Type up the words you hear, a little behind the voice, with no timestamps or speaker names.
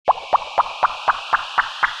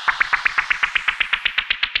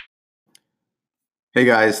Hey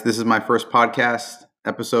guys, this is my first podcast,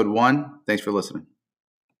 episode 1. Thanks for listening.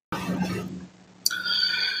 Hey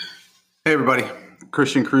everybody,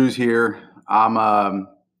 Christian Cruz here. If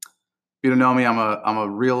you don't know me, I'm a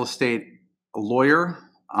real estate lawyer.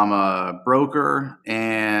 I'm a broker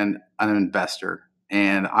and an investor.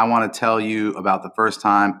 And I want to tell you about the first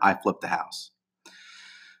time I flipped a house.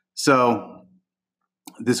 So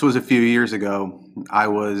this was a few years ago. I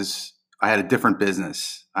had a different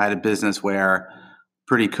business. I had a business where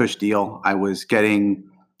pretty cush deal. I was getting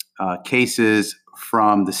cases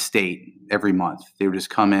from the state every month. They would just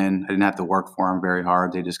come in. I didn't have to work for them very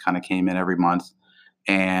hard. They just kind of came in every month,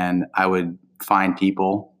 and I would find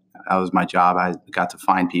people. That was my job. I got to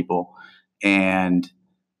find people, and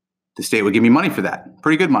the state would give me money for that.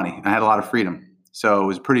 Pretty good money. I had a lot of freedom, so it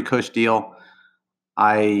was a pretty cush deal.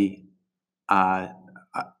 I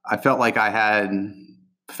felt like I had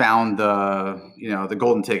found the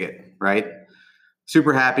golden ticket, right?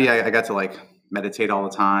 Super happy. I got to meditate all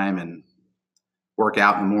the time and work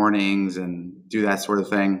out in the mornings and do that sort of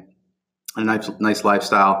thing. A nice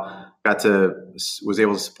lifestyle. Was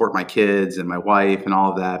able to support my kids and my wife and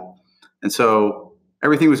all of that. And so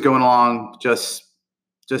everything was going along just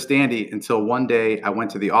dandy until one day I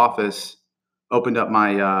went to the office, opened up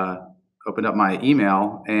my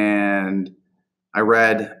email, and I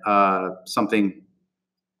read something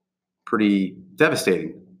pretty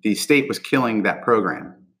devastating. The state was killing that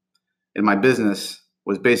program, and my business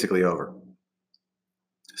was basically over.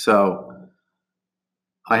 So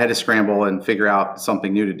I had to scramble and figure out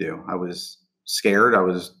something new to do. I was scared. I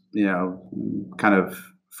was, kind of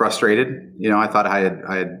frustrated. I thought I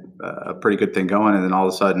had a pretty good thing going, and then all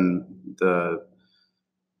of a sudden the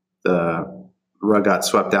rug got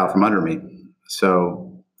swept out from under me.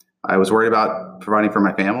 So I was worried about providing for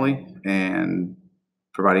my family and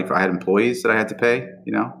I had employees that I had to pay,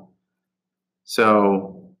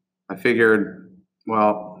 So I figured,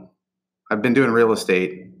 well, I've been doing real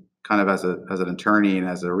estate kind of as an attorney and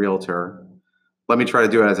as a realtor. Let me try to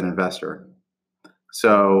do it as an investor.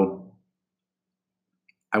 So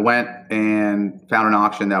I went and found an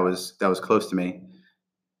auction that was close to me.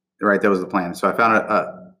 Right, that was the plan. So I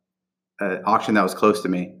found an auction that was close to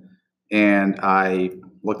me, and I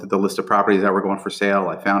looked at the list of properties that were going for sale.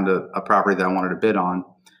 I found a property that I wanted to bid on,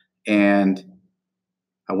 and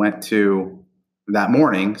I went to that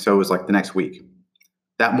morning. So it was like the next week.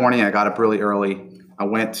 That morning, I got up really early. I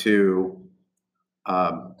went to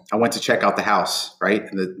check out the house. Right,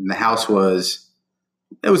 and the house was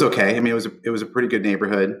okay. I mean, it was a pretty good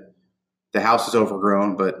neighborhood. The house was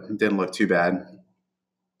overgrown, but it didn't look too bad.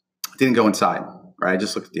 I didn't go inside. Right, I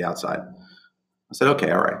just looked at the outside. I said,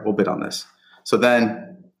 okay, all right, we'll bid on this. So then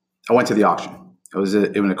I went to the auction. It was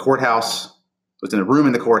in a courthouse. It was in a room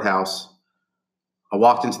in the courthouse. I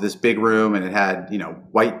walked into this big room, and it had,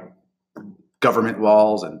 white government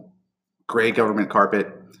walls and gray government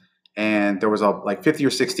carpet. And there was like 50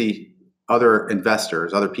 or 60 other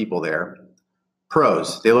investors, other people there,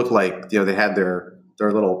 pros. They looked like, they had their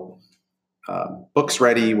little books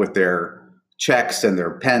ready with their checks and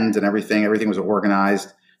their pens and everything. Everything was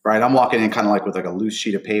organized. Right. I'm walking in kind of like with like a loose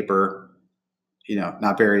sheet of paper,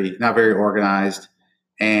 not very organized,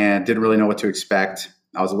 and didn't really know what to expect.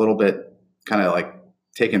 I was a little bit kind of like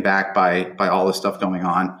taken back by all this stuff going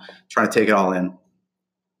on, trying to take it all in.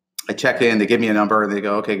 I check in, they give me a number, and they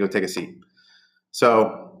go, okay, go take a seat.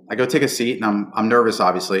 So I go take a seat, and I'm nervous,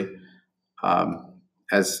 obviously.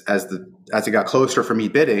 As it got closer for me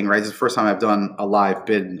bidding, right? This is the first time I've done a live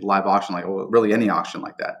auction, really any auction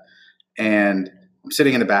like that. And I'm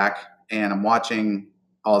sitting in the back, and I'm watching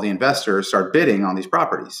all the investors start bidding on these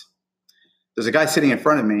properties. There's a guy sitting in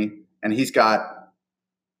front of me, and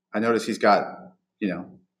I noticed he's got,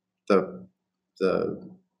 the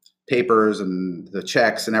papers and the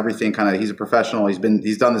checks and everything. Kind of, he's a professional. He's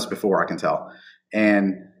done this before, I can tell.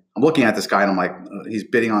 And I'm looking at this guy, and I'm like, he's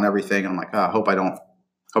bidding on everything. And I'm like, I hope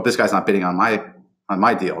this guy's not bidding on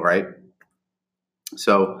my deal, right?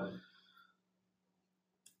 So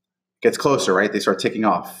gets closer, right? They start ticking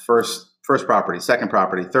off. First property, second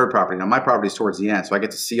property, third property. Now my property's towards the end, so I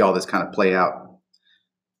get to see all this kind of play out.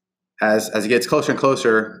 As it gets closer and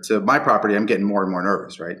closer to my property, I'm getting more and more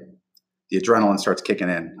nervous, right? The adrenaline starts kicking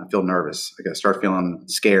in. I feel nervous. I start feeling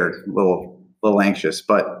scared, a little anxious,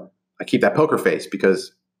 but I keep that poker face,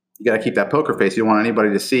 because you got to keep that poker face. You don't want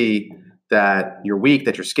anybody to see that you're weak,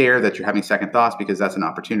 that you're scared, that you're having second thoughts, because that's an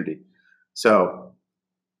opportunity. So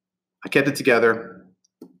I kept it together.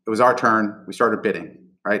 It was our turn. We started bidding,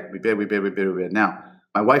 right? We bid. Now,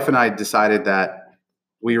 my wife and I decided that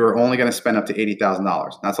we were only going to spend up to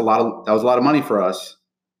 $80,000. That was a lot of money for us.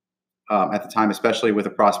 at the time, especially with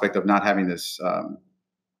the prospect of not having this,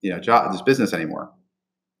 job, this business anymore.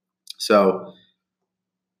 So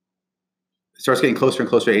it starts getting closer and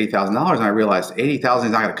closer to $80,000, and I realized 80,000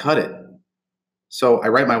 is not going to cut it. So I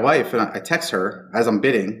write my wife and I text her as I'm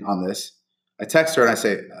bidding on this. I text her and I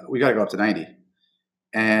say, we got to go up to 90.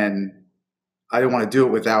 And I didn't want to do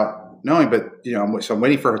it without knowing, but so I'm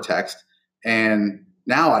waiting for her text. And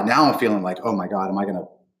now I'm feeling like, oh my God,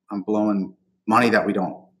 I'm blowing money that we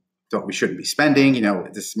shouldn't be spending.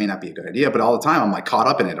 This may not be a good idea, but all the time I'm like caught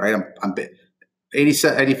up in it, right? I'm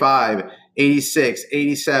 85, 86,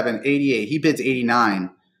 87, 88. He bids 89,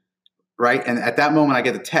 right? And at that moment I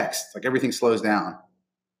get the text, like everything slows down.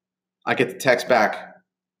 I get the text back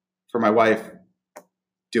from my wife,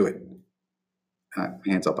 do it.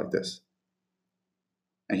 Hands up like this.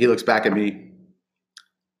 And he looks back at me and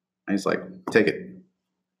he's like, take it.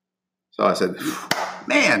 So I said,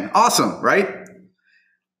 man, awesome, right?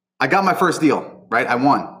 I got my first deal, right? I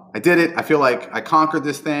won. I did it. I feel like I conquered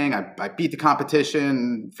this thing. I beat the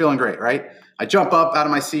competition, feeling great, right? I jump up out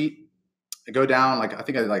of my seat. I go down, I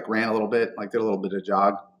think I ran a little bit, did a little bit of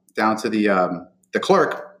jog down to the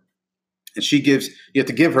clerk. And you have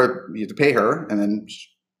to pay her, and then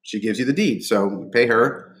she gives you the deed. So you pay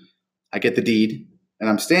her, I get the deed, and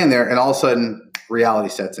I'm standing there, and all of a sudden reality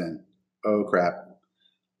sets in. Oh crap.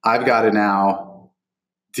 I've got to now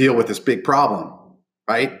deal with this big problem,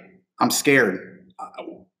 right? I'm scared.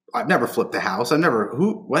 I've never flipped a house.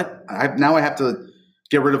 Now I have to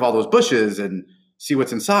get rid of all those bushes and see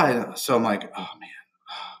what's inside. So I'm like, oh man.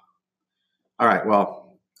 All right,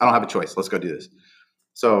 well, I don't have a choice. Let's go do this.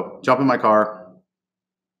 So jump in my car.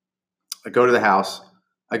 I go to the house.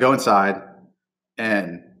 I go inside,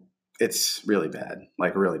 and it's really bad,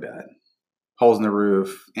 really bad. Holes in the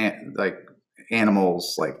roof, and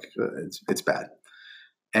animals, it's bad.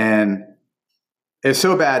 And it's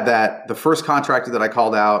so bad that the first contractor that I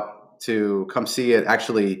called out to come see it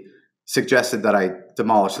actually suggested that I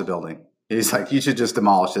demolish the building. He's like, you should just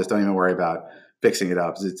demolish this. Don't even worry about fixing it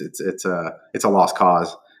up. It's a lost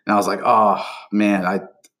cause. And I was like, oh man,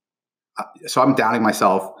 so I'm doubting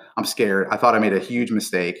myself. I'm scared. I thought I made a huge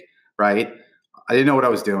mistake, right? I didn't know what I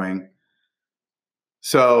was doing.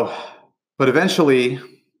 So, but eventually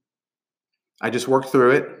I just worked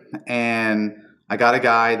through it, and I got a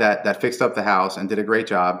guy that fixed up the house and did a great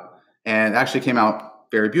job, and actually came out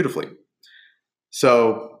very beautifully.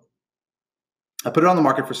 So I put it on the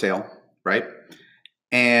market for sale, right?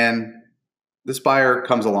 And this buyer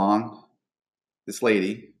comes along, this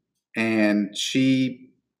lady, and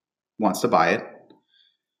she wants to buy it,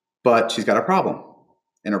 but she's got a problem.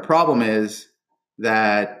 And her problem is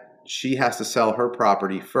that she has to sell her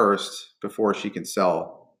property first before she can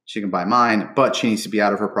buy mine, but she needs to be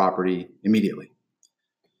out of her property immediately.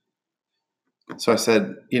 So I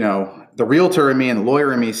said, the realtor in me and the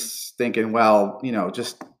lawyer in me thinking, well,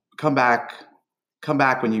 just come back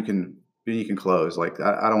when you can close.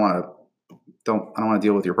 I don't want to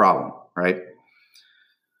deal with your problem, right?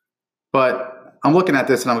 But I'm looking at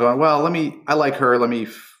this and I'm going, well, I like her. Let me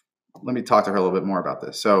talk to her a little bit more about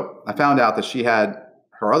this. So I found out that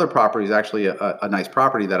her other property is actually a nice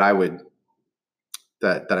property that I wanted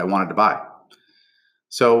to buy.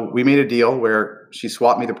 So we made a deal where she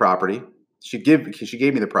swapped me the property. She gave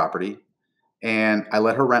me the property, and I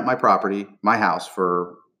let her rent my house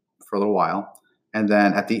for a little while. And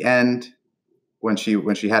then at the end, when she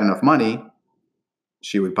had enough money,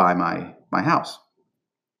 she would buy my house.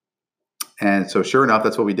 And so sure enough,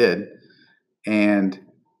 that's what we did. And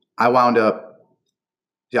I wound up,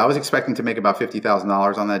 I was expecting to make about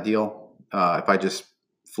 $50,000 on that deal if I just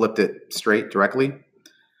flipped it straight directly.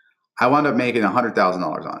 I wound up making $100,000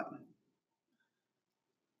 on it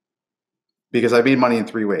because I made money in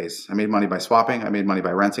three ways. I made money by swapping, I made money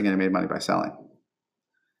by renting, and I made money by selling.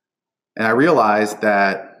 And I realized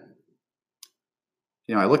that,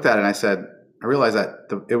 I looked at it and I said, I realized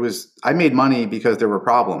that I made money because there were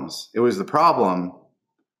problems. It was the problem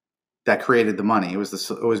that created the money. It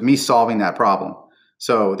was me solving that problem.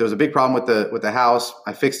 So there was a big problem with the house.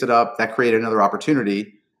 I fixed it up. That created another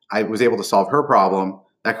opportunity. I was able to solve her problem.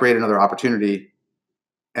 That created another opportunity,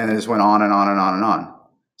 and it just went on and on and on and on.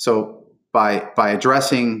 So by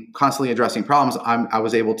constantly addressing problems, I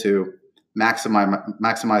was able to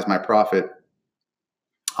maximize my profit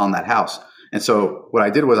on that house. And so what I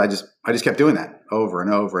did was I just kept doing that over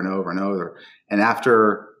and over and over and over. And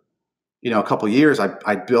after a couple of years,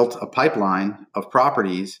 I built a pipeline of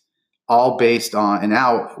properties, all based on. And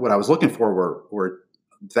now what I was looking for were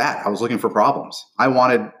I was looking for problems. I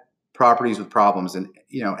wanted properties with problems in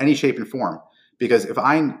any shape and form, Because if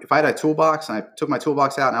I had a toolbox and I took my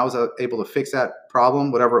toolbox out and I was able to fix that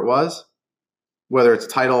problem, whatever it was, whether it's a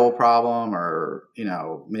title problem or,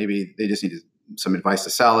 maybe they just need some advice to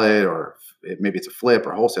sell it, or maybe it's a flip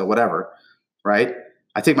or wholesale, whatever, right?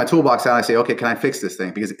 I take my toolbox out and I say, okay, can I fix this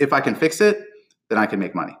thing? Because if I can fix it, then I can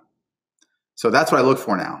make money. So that's what I look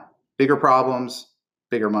for now. Bigger problems,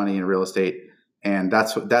 bigger money in real estate. And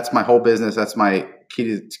that's my whole business. That's my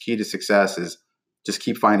key to success, is just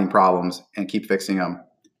keep finding problems and keep fixing them,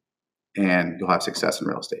 and you'll have success in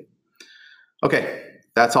real estate. Okay,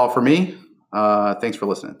 that's all for me. Thanks for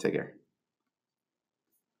listening. Take care.